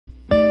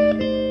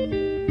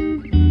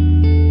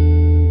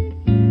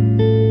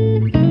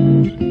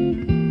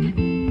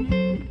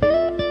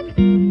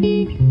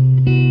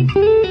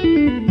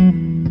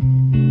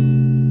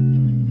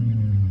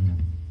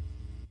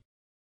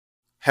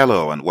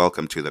Hello and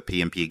welcome to the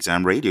PMP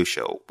Exam Radio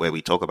Show, where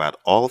we talk about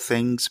all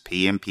things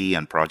PMP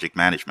and project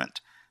management.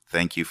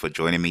 Thank you for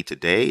joining me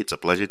today. It's a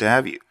pleasure to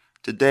have you.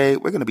 Today,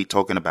 we're going to be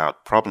talking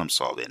about problem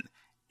solving,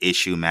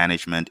 issue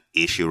management,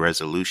 issue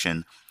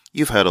resolution.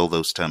 You've heard all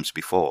those terms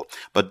before,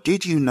 but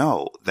did you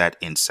know that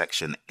in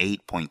section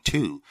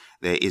 8.2,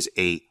 there is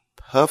a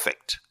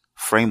perfect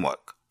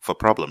framework for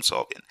problem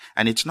solving,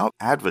 and it's not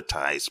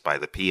advertised by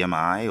the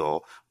PMI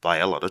or by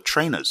a lot of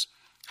trainers.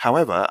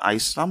 However, I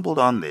stumbled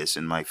on this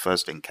in my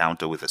first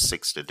encounter with the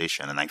 6th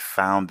edition, and I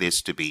found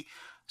this to be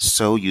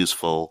so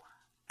useful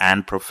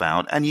and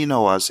profound. And you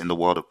know us in the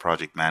world of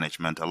project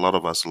management, a lot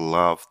of us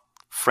love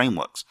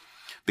frameworks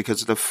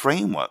because the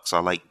frameworks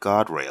are like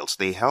guardrails.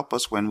 They help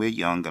us when we're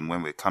young and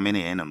when we're coming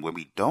in and when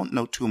we don't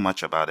know too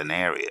much about an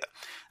area.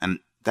 And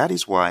that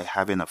is why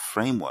having a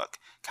framework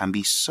can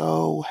be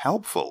so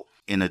helpful,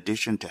 in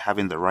addition to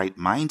having the right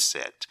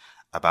mindset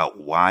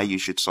about why you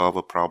should solve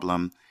a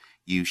problem.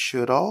 You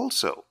should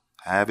also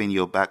have in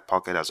your back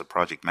pocket as a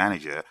project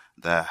manager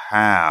the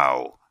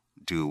how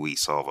do we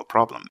solve a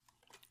problem.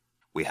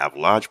 We have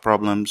large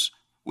problems,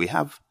 we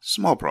have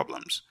small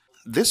problems.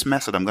 This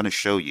method I'm going to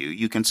show you,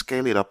 you can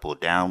scale it up or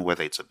down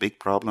whether it's a big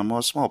problem or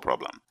a small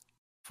problem.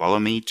 Follow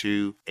me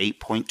to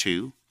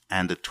 8.2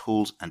 and the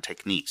tools and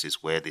techniques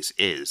is where this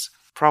is.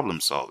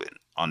 Problem solving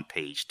on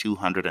page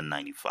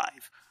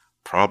 295.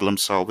 Problem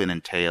solving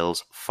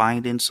entails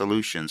finding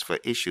solutions for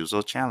issues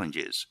or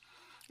challenges.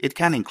 It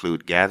can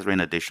include gathering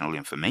additional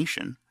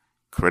information,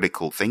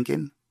 critical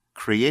thinking,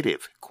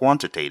 creative,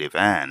 quantitative,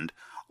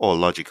 or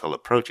logical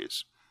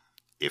approaches.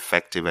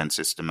 Effective and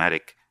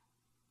systematic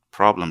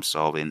problem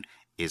solving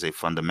is a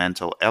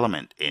fundamental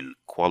element in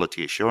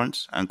quality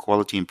assurance and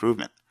quality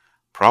improvement.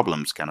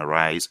 Problems can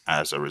arise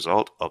as a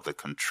result of the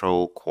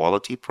control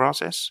quality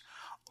process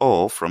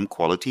or from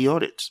quality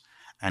audits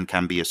and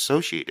can be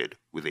associated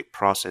with a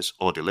process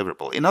or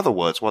deliverable. In other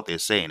words, what they're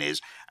saying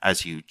is,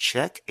 as you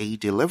check a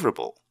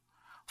deliverable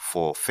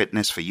for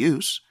fitness for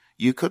use,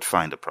 you could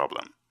find a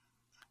problem.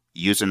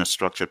 Using a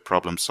structured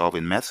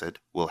problem-solving method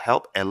will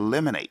help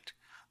eliminate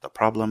the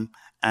problem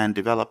and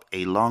develop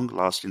a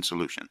long-lasting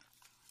solution.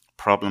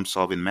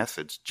 Problem-solving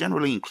methods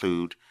generally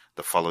include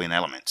the following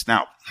elements.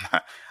 Now,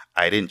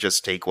 I didn't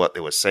just take what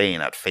they were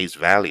saying at face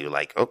value,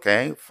 like,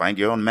 okay, find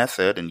your own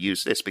method and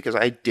use this, because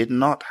I did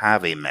not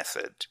have a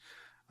method.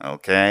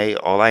 Okay,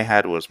 all I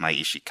had was my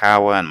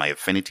Ishikawa and my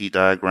affinity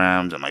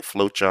diagrams and my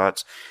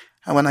flowcharts.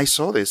 And when I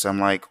saw this, I'm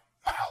like,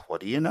 wow, what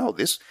do you know?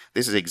 This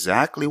is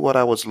exactly what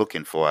I was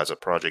looking for as a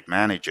project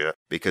manager,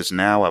 because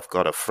now I've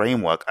got a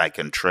framework I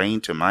can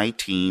train to my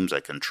teams, I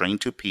can train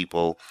to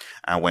people,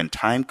 and when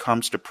time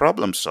comes to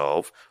problem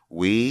solve,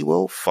 we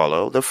will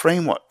follow the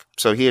framework.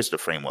 So here's the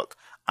framework.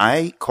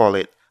 I call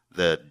it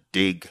the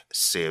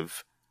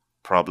DIG-CIV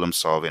problem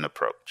solving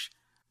approach.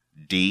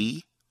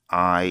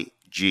 D-I-G,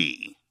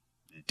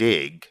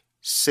 DIG,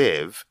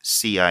 CIV,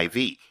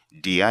 C-I-V,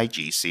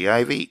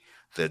 D-I-G-C-I-V,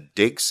 the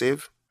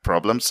DIG-CIV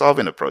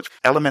problem-solving approach.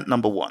 Element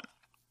number 1,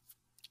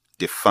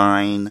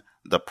 define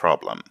the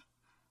problem.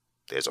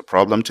 There's a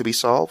problem to be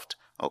solved?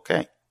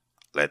 Okay,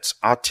 let's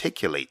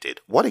articulate it.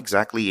 What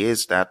exactly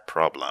is that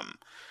problem?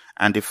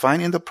 And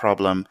defining the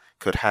problem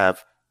could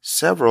have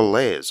several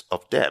layers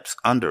of depth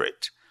under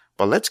it.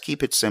 But let's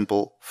keep it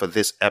simple for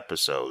this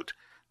episode.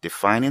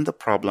 Defining the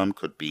problem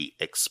could be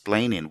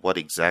explaining what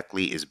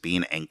exactly is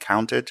being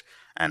encountered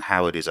and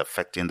how it is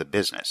affecting the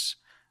business,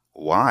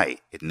 why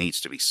it needs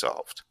to be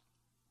solved.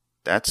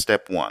 That's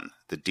step 1,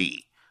 the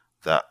D.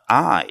 The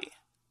I,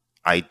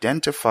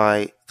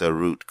 identify the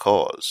root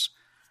cause.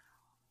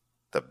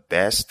 The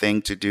best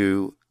thing to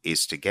do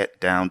is to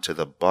get down to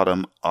the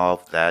bottom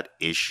of that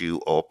issue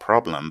or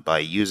problem by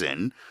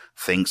using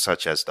things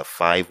such as the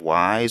 5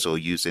 whys or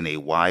using a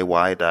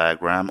YY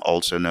diagram,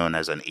 also known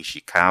as an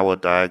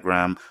Ishikawa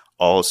diagram,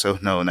 also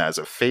known as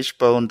a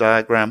fishbone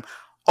diagram,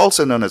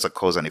 also known as a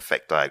cause and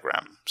effect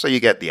diagram. So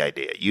you get the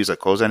idea. Use a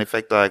cause and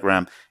effect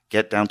diagram,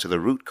 get down to the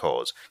root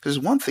cause. Because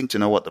it's one thing to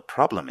know what the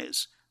problem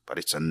is, but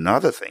it's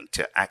another thing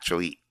to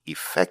actually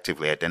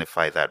effectively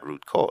identify that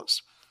root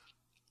cause.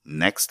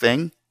 Next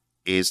thing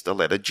is the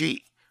letter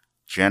G.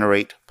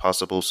 Generate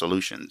possible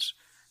solutions.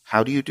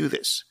 How do you do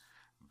this?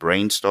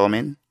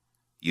 Brainstorming,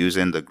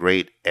 using the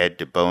great Ed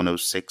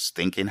DeBono's 6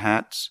 thinking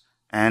hats,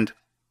 and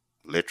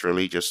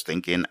literally just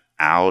thinking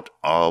out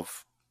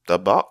of the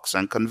box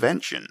and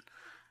convention.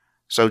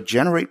 So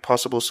generate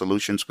possible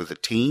solutions with a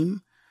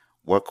team,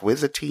 work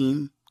with a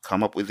team,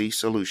 come up with these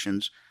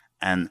solutions,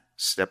 and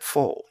step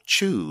 4,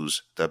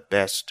 choose the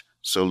best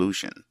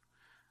solution.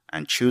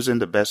 And choosing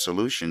the best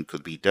solution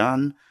could be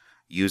done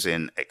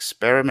using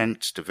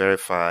experiments to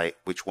verify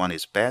which one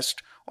is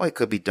best, or it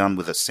could be done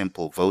with a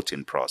simple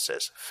voting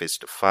process,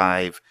 fist of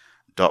 5,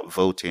 dot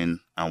voting,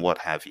 and what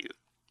have you.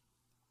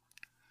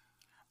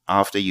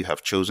 After you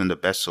have chosen the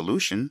best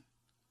solution,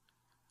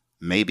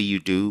 maybe you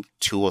do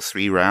 2 or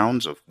 3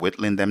 rounds of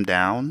whittling them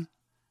down,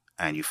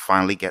 and you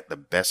finally get the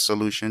best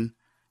solution.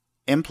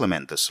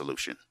 Implement the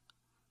solution.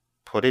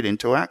 Put it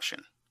into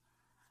action.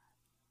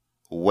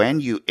 When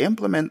you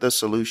implement the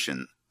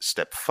solution,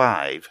 step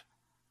 5,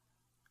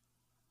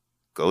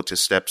 go to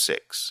step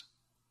 6.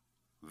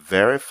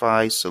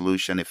 Verify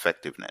solution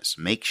effectiveness.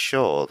 Make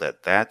sure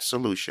that that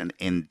solution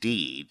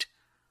indeed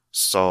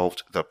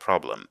solved the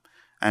problem.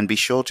 And be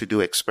sure to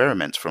do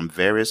experiments from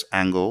various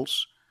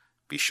angles.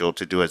 Be sure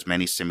to do as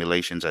many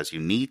simulations as you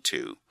need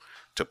to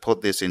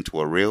put this into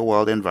a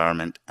real-world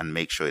environment and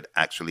make sure it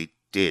actually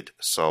did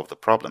solve the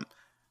problem.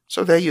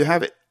 So there you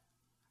have it.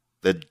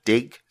 The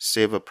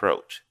DIG-CIV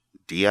approach.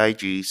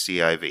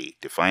 DIG-CIV.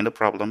 Define the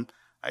problem,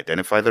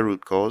 identify the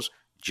root cause,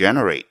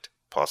 generate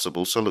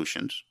possible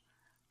solutions,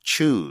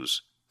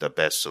 choose the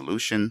best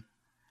solution,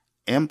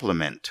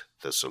 implement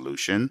the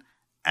solution,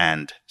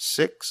 and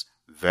 6,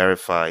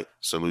 verify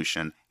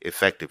solution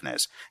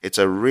effectiveness. It's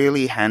a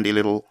really handy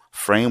little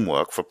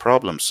framework for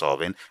problem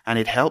solving, and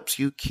it helps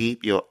you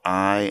keep your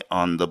eye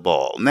on the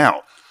ball.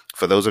 Now,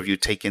 for those of you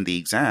taking the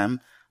exam,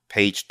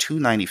 page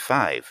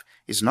 295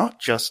 is not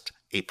just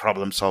a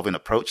problem solving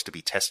approach to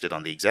be tested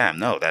on the exam.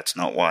 No, that's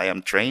not why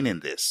I'm training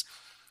this.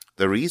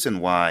 The reason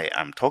why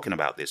I'm talking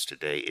about this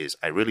today is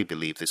I really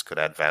believe this could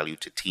add value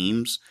to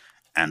teams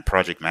and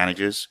project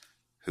managers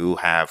who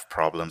have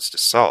problems to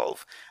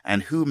solve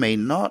and who may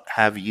not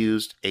have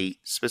used a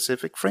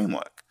specific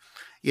framework.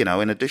 In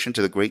addition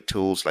to the great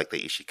tools like the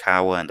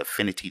Ishikawa and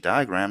affinity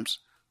diagrams,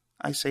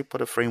 I say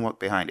put a framework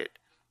behind it.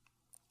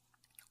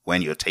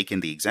 When you're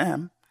taking the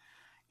exam,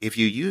 if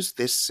you use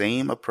this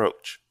same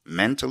approach,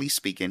 mentally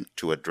speaking,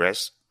 to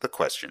address the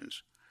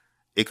questions,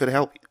 it could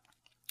help you.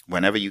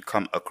 Whenever you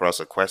come across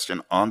a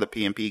question on the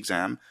PMP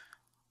exam,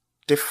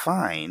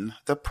 define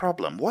the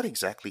problem. What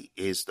exactly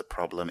is the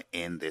problem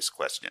in this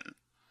question?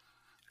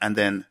 And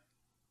then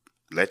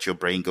let your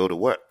brain go to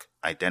work,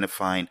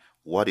 identifying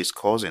what is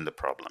causing the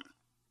problem.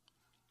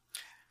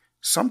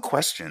 Some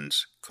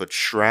questions could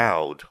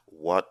shroud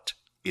what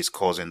is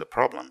causing the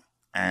problem,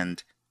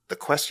 and the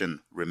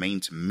question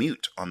remains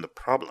mute on the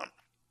problem.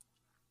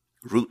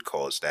 Root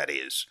cause, that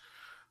is.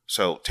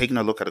 So taking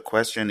a look at a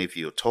question, if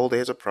you're told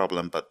there's a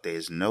problem, but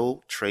there's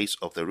no trace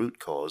of the root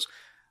cause,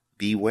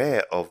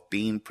 beware of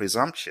being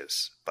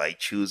presumptuous by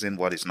choosing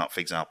what is not.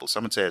 For example,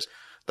 someone says,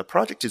 the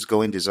project is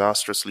going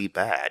disastrously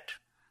bad.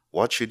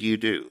 What should you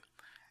do?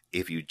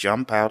 If you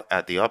jump out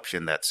at the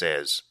option that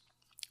says,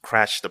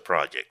 crash the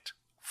project,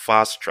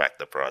 fast track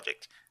the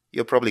project,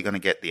 you're probably going to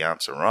get the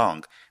answer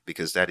wrong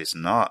because that is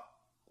not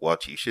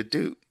what you should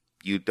do.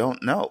 You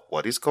don't know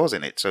what is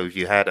causing it. So if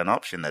you had an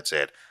option that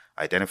said,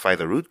 identify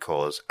the root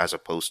cause as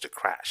opposed to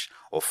crash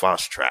or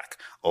fast track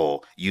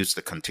or use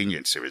the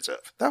contingency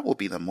reserve, that will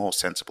be the more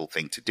sensible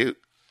thing to do.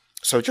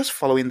 So just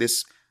following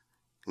this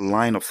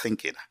line of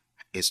thinking,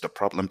 is the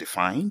problem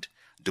defined?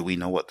 Do we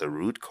know what the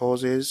root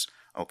cause is?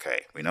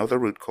 Okay, we know the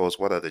root cause.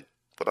 What are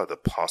the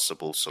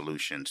possible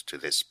solutions to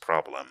this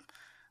problem?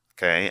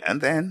 Okay,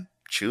 and then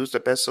choose the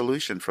best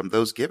solution from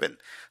those given.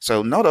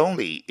 So not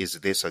only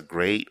is this a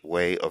great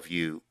way of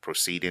you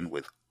proceeding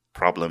with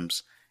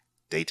problems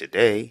day to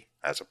day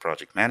as a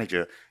project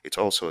manager, it's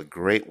also a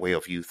great way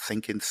of you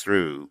thinking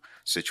through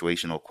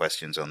situational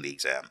questions on the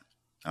exam.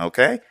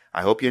 Okay,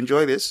 I hope you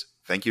enjoy this.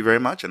 Thank you very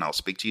much, and I'll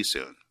speak to you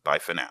soon. Bye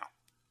for now.